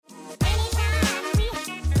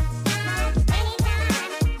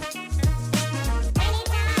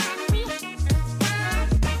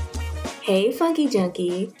Hey, Funky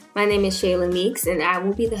Junkie. My name is Shayla Meeks, and I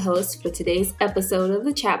will be the host for today's episode of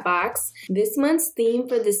the Chat Box. This month's theme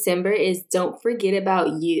for December is Don't Forget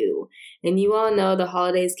About You. And you all know the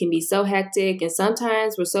holidays can be so hectic, and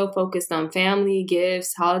sometimes we're so focused on family,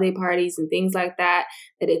 gifts, holiday parties, and things like that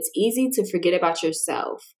it's easy to forget about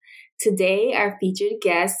yourself. Today, our featured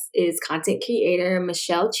guest is content creator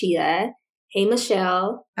Michelle Chia. Hey,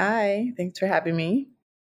 Michelle. Hi, thanks for having me.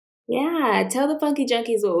 Yeah, tell the Funky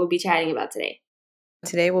Junkies what we'll be chatting about today.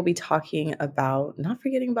 Today, we'll be talking about not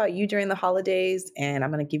forgetting about you during the holidays, and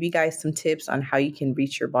I'm going to give you guys some tips on how you can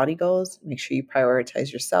reach your body goals. Make sure you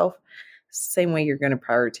prioritize yourself, same way you're going to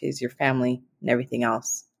prioritize your family and everything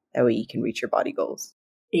else. That way you can reach your body goals.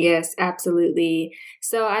 Yes, absolutely.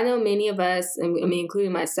 So I know many of us,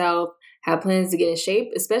 including myself, have plans to get in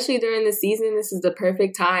shape, especially during the season. This is the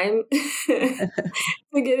perfect time to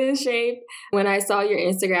get in shape. When I saw your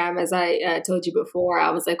Instagram, as I told you before,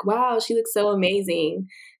 I was like, wow, she looks so amazing.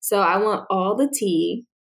 So I want all the tea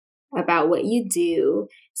about what you do.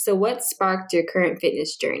 So what sparked your current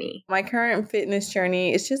fitness journey? My current fitness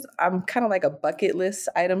journey is just, I'm kind of like a bucket list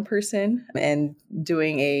item person, and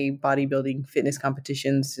doing a bodybuilding fitness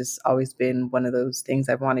competitions has always been one of those things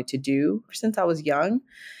I've wanted to do since I was young.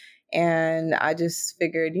 And I just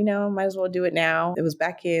figured, might as well do it now. It was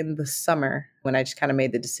back in the summer when I just kind of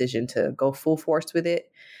made the decision to go full force with it.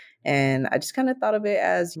 And I just kind of thought of it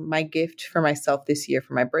as my gift for myself this year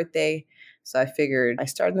for my birthday. So I figured I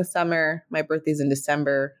start in the summer, my birthday's in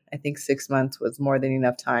December. I think 6 months was more than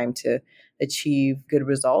enough time to achieve good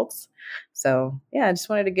results. So yeah, I just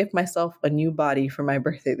wanted to give myself a new body for my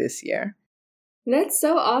birthday this year. That's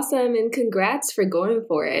so awesome, and congrats for going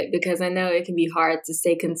for it, because I know it can be hard to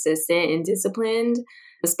stay consistent and disciplined,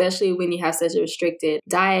 especially when you have such a restricted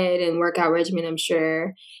diet and workout regimen, I'm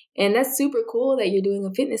sure. And that's super cool that you're doing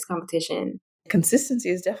a fitness competition. Consistency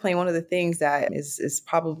is definitely one of the things that is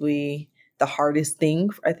probably the hardest thing,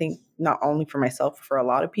 I think, not only for myself, but for a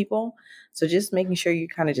lot of people. So just making sure you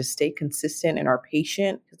kind of just stay consistent and are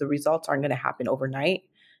patient, because the results aren't going to happen overnight.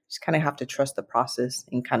 Just kind of have to trust the process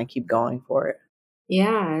and kind of keep going for it.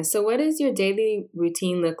 Yeah. So what does your daily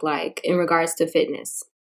routine look like in regards to fitness?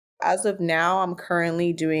 As of now, I'm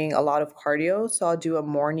currently doing a lot of cardio. So I'll do a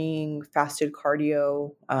morning fasted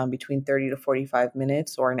cardio between 30 to 45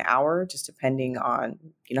 minutes or an hour, just depending on,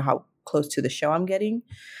 how close to the show I'm getting.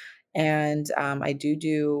 And I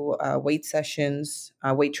do weight sessions,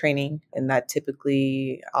 weight training, and that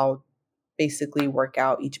typically I'll basically work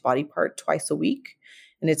out each body part twice a week.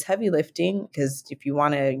 And it's heavy lifting, because if you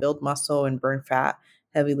want to build muscle and burn fat,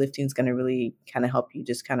 heavy lifting is going to really kind of help you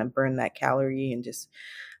just kind of burn that calorie and just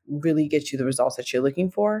really get you the results that you're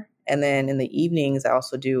looking for. And then in the evenings, I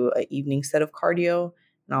also do an evening set of cardio,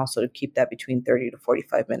 and also keep that between 30 to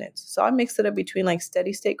 45 minutes. So I mix it up between like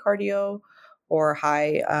steady state cardio or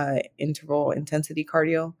high interval intensity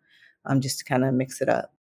cardio, just to kind of mix it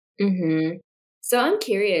up. Mm-hmm. So I'm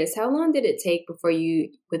curious, how long did it take before you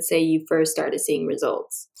would say you first started seeing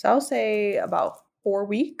results? So I'll say about 4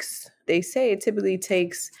 weeks. They say it typically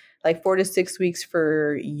takes like 4 to 6 weeks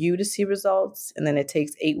for you to see results. And then it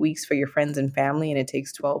takes 8 weeks for your friends and family. And it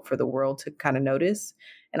takes 12 for the world to kind of notice.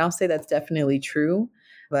 And I'll say that's definitely true.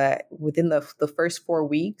 But within the first 4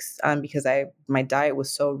 weeks, because my diet was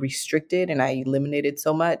so restricted and I eliminated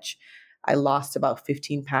so much, I lost about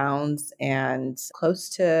 15 pounds and close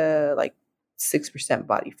to like 6%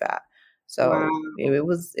 body fat. Wow. So it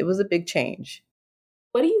was a big change.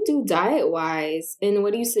 What do you do diet-wise? And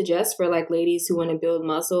what do you suggest for like ladies who want to build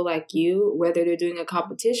muscle like you, whether they're doing a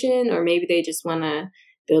competition or maybe they just want to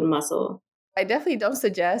build muscle? I definitely don't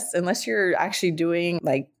suggest, unless you're actually doing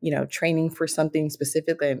like, training for something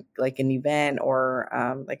specific, like an event or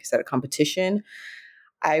like I said, a competition.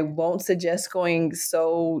 I won't suggest going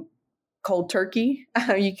so cold turkey.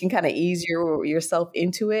 You can kind of ease yourself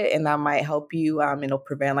into it, and that might help you. It'll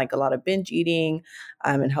prevent like a lot of binge eating,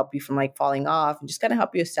 and help you from like falling off, and just kind of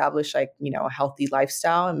help you establish like, a healthy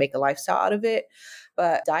lifestyle and make a lifestyle out of it.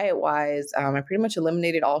 But diet wise, I pretty much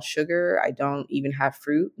eliminated all sugar. I don't even have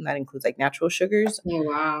fruit, and that includes like natural sugars. Oh,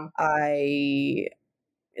 wow. I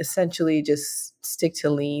essentially just stick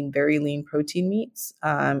to very lean protein meats.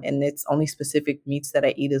 And it's only specific meats that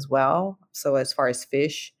I eat as well. So as far as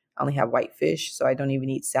fish, I only have white fish. So I don't even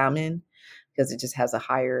eat salmon, because it just has a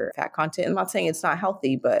higher fat content. I'm not saying it's not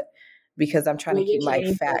healthy, but because I'm trying to keep my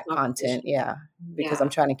fat content. Yeah. Because I'm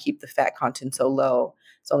trying to keep the fat content so low.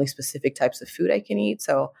 It's only specific types of food I can eat.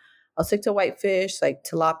 So I'll stick to white fish like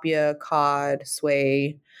tilapia, cod,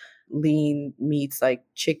 sway, lean meats like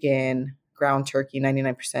chicken, ground turkey,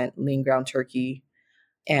 99% lean ground turkey.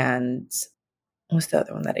 And what's the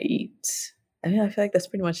other one that I eat? I mean, I feel like that's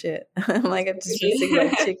pretty much it. Like I've just been sticking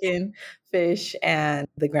like chicken, fish, and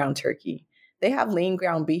the ground turkey. They have lean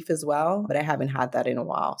ground beef as well, but I haven't had that in a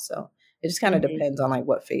while. So it just kind of Mhm. depends on like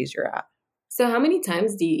what phase you're at. So how many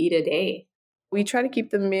times do you eat a day? We try to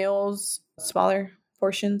keep the meals smaller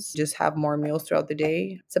portions, just have more meals throughout the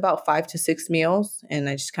day. It's about 5 to 6 meals, and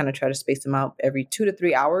I just kind of try to space them out every 2 to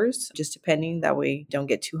 3 hours, just depending. That way, you don't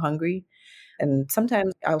get too hungry. And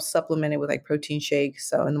sometimes I'll supplement it with like protein shakes.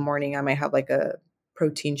 So in the morning, I might have like a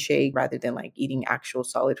protein shake rather than like eating actual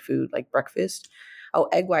solid food like breakfast. Oh,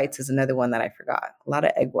 egg whites is another one that I forgot. A lot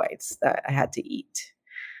of egg whites that I had to eat.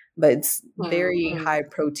 But it's very Mm-hmm. high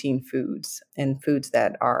protein foods and foods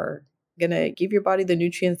that are going to give your body the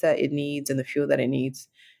nutrients that it needs and the fuel that it needs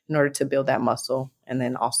in order to build that muscle and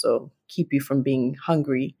then also keep you from being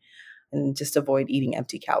hungry and just avoid eating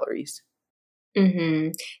empty calories.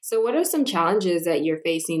 Mm-hmm. So what are some challenges that you're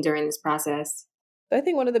facing during this process? So I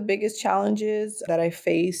think one of the biggest challenges that I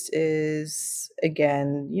face is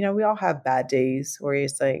again, we all have bad days where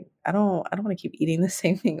it's like, I don't want to keep eating the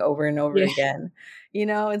same thing over and over Yeah. again.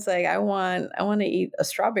 It's like I want to eat a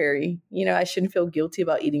strawberry. I shouldn't feel guilty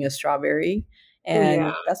about eating a strawberry. Yeah.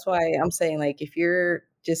 And that's why I'm saying like if you're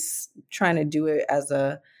just trying to do it as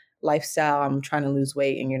a lifestyle, I'm trying to lose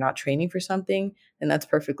weight and you're not training for something, then that's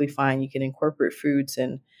perfectly fine. You can incorporate fruits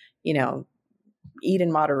and, you know, eat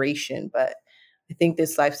in moderation. But I think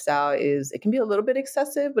this lifestyle it can be a little bit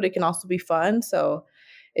excessive, but it can also be fun. So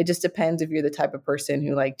it just depends if you're the type of person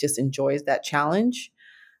who like just enjoys that challenge.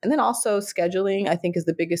 And then also scheduling, I think is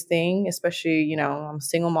the biggest thing, especially, I'm a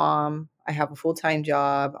single mom. I have a full-time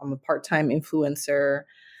job. I'm a part-time influencer.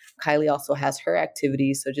 Kylie also has her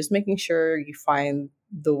activities. So just making sure you find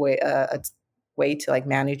the way, a way to like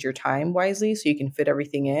manage your time wisely so you can fit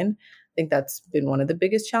everything in. I think that's been one of the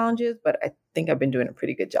biggest challenges, but I think I've been doing a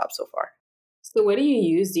pretty good job so far. So what do you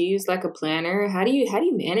use? Do you use like a planner? How do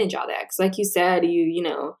you manage all that? Because like you said,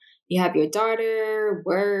 you have your daughter,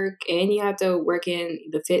 work, and you have to work in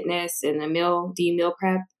the fitness and the meal. Do you meal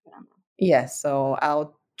prep? I don't know. Yes, so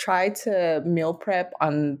I'll try to meal prep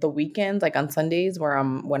on the weekends, like on Sundays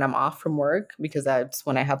when I'm off from work because that's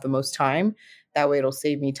when I have the most time. That way it'll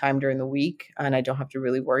save me time during the week and I don't have to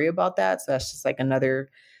really worry about that. So that's just like another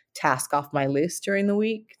task off my list during the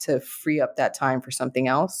week to free up that time for something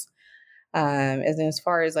else. And then as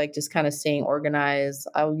far as like just kind of staying organized,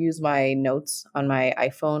 I'll use my notes on my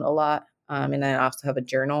iPhone a lot. And then I also have a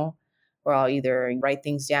journal where I'll either write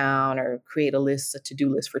things down or create a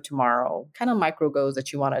to-do list for tomorrow, kind of micro goals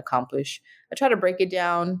that you want to accomplish. I try to break it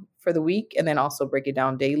down for the week and then also break it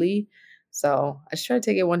down daily. So I just try to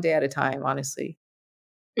take it one day at a time, honestly.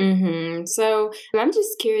 Mm-hmm. So I'm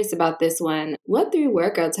just curious about this one. What three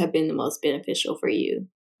workouts have been the most beneficial for you?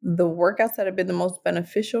 The workouts that have been the most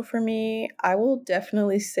beneficial for me, I will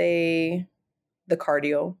definitely say the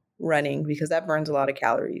cardio running because that burns a lot of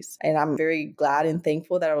calories. And I'm very glad and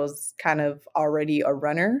thankful that I was kind of already a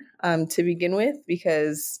runner to begin with,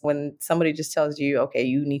 because when somebody just tells you, okay,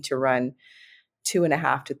 you need to run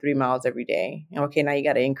 2.5 to 3 miles every day. And okay, now you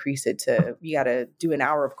got to do an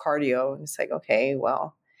hour of cardio. And it's like, okay,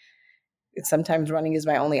 well, sometimes running is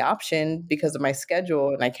my only option because of my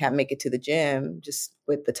schedule and I can't make it to the gym just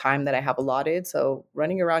with the time that I have allotted. So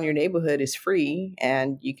running around your neighborhood is free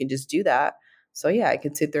and you can just do that. So yeah, I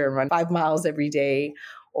can sit there and run 5 miles every day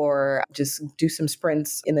or just do some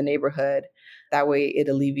sprints in the neighborhood. That way it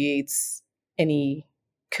alleviates any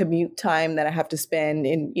commute time that I have to spend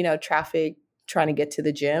in, traffic trying to get to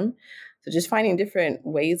the gym. So just finding different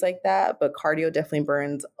ways like that, but cardio definitely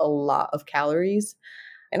burns a lot of calories.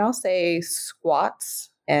 And I'll say squats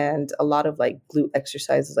and a lot of like glute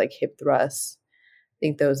exercises like hip thrusts. I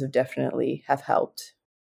think those have helped.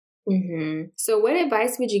 Mm-hmm. So what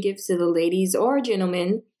advice would you give to the ladies or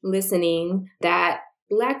gentlemen listening that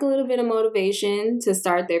lack a little bit of motivation to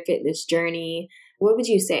start their fitness journey? What would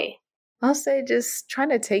you say? I'll say just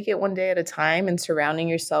trying to take it one day at a time and surrounding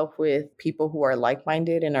yourself with people who are like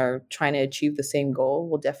minded and are trying to achieve the same goal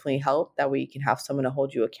will definitely help. That way you can have someone to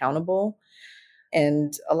hold you accountable.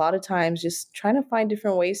 And a lot of times just trying to find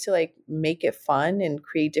different ways to like make it fun and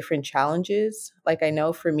create different challenges. Like I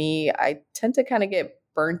know for me, I tend to kind of get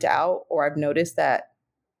burnt out, or I've noticed that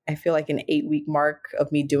I feel like an 8 week mark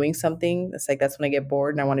of me doing something. It's like that's when I get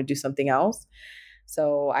bored and I want to do something else.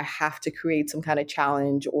 So I have to create some kind of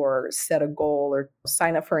challenge or set a goal or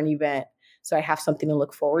sign up for an event. So I have something to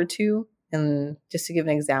look forward to. And just to give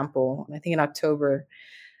an example, I think in October,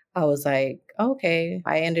 I was like, okay,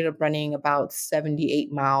 I ended up running about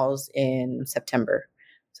 78 miles in September.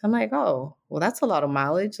 So I'm like, oh, well, that's a lot of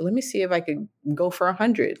mileage. Let me see if I could go for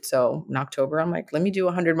 100. So in October, I'm like, let me do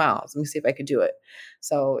 100 miles. Let me see if I could do it.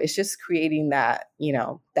 So it's just creating that,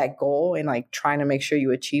 that goal and like trying to make sure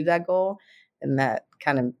you achieve that goal. And that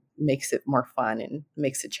kind of makes it more fun and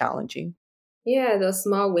makes it challenging. Yeah, those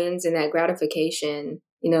small wins and that gratification,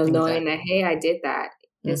 knowing that, hey, I did that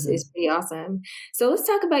is pretty awesome. So let's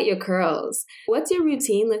talk about your curls. What's your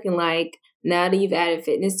routine looking like now that you've added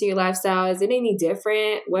fitness to your lifestyle? Is it any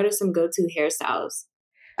different? What are some go-to hairstyles?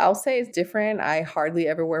 I'll say it's different. I hardly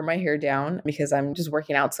ever wear my hair down because I'm just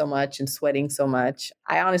working out so much and sweating so much.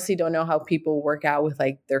 I honestly don't know how people work out with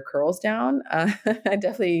like their curls down. I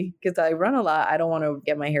definitely, because I run a lot, I don't want to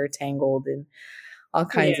get my hair tangled and all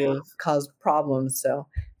kinds of cause problems. So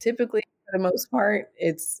typically, for the most part,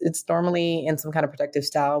 it's normally in some kind of protective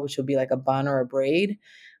style, which will be like a bun or a braid.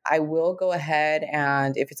 I will go ahead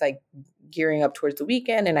and if it's like gearing up towards the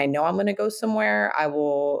weekend and I know I'm going to go somewhere, I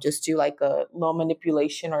will just do like a low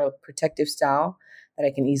manipulation or a protective style that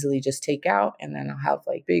I can easily just take out. And then I'll have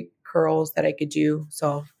like big curls that I could do.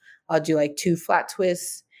 So I'll do like 2 flat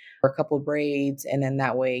twists or a couple of braids. And then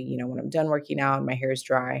that way, when I'm done working out and my hair is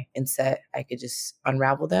dry and set, I could just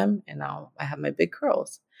unravel them and I have my big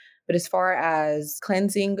curls. But as far as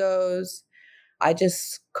cleansing goes, I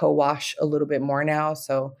just co-wash a little bit more now.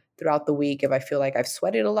 So throughout the week, if I feel like I've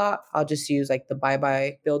sweated a lot, I'll just use like the Bye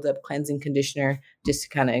Bye Build Up Cleansing Conditioner just to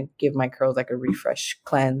kind of give my curls like a refresh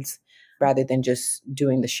cleanse rather than just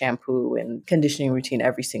doing the shampoo and conditioning routine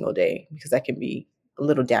every single day because that can be a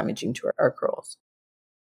little damaging to our curls.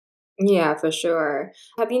 Yeah, for sure.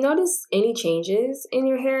 Have you noticed any changes in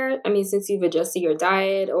your hair? I mean, since you've adjusted your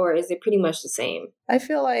diet, or is it pretty much the same? I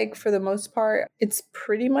feel like for the most part, it's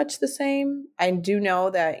pretty much the same. I do know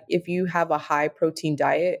that if you have a high protein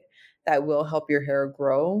diet, that will help your hair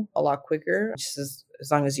grow a lot quicker, just as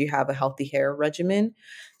long as you have a healthy hair regimen.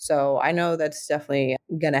 So I know that's definitely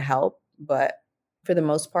going to help. But for the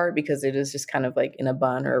most part, because it is just kind of like in a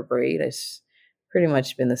bun or a braid, it's pretty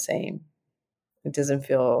much been the same. It doesn't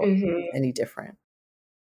feel any different.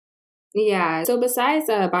 Yeah. So besides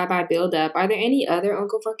Bye Bye Build Up, are there any other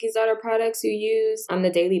Uncle Funky's Daughter products you use on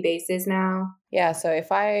a daily basis now? Yeah, so if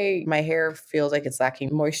my hair feels like it's lacking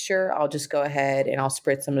moisture, I'll just go ahead and I'll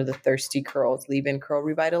spread some of the Thirsty Curls leave-in curl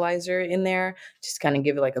revitalizer in there, just kind of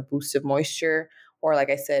give it like a boost of moisture. Or like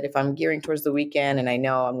I said, if I'm gearing towards the weekend and I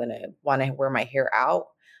know I'm going to want to wear my hair out,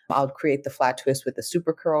 I'll create the flat twist with the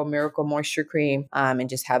Super Curl Miracle Moisture Cream and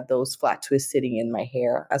just have those flat twists sitting in my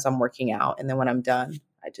hair as I'm working out. And then when I'm done,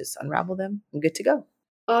 I just unravel them. I'm good to go.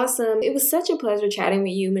 Awesome. It was such a pleasure chatting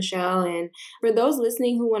with you, Michelle. And for those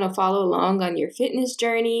listening who want to follow along on your fitness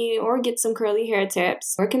journey or get some curly hair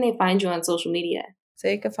tips, where can they find you on social media? So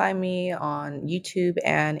you can find me on YouTube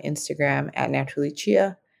and Instagram at Naturally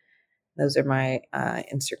Chia. Those are my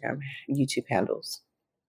Instagram, YouTube handles.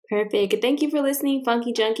 Perfect. Thank you for listening,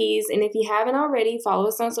 Funky Junkies. And if you haven't already, follow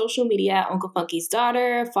us on social media at Uncle Funky's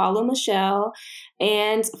Daughter, follow Michelle,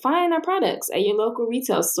 and find our products at your local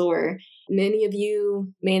retail store. Many of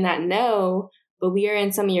you may not know, but we are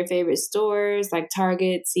in some of your favorite stores like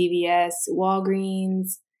Target, CVS,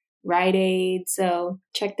 Walgreens, Rite Aid. So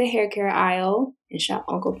check the hair care aisle and shop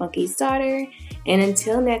Uncle Funky's Daughter. And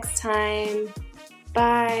until next time,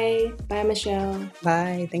 bye. Bye, Michelle.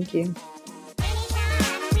 Bye. Thank you.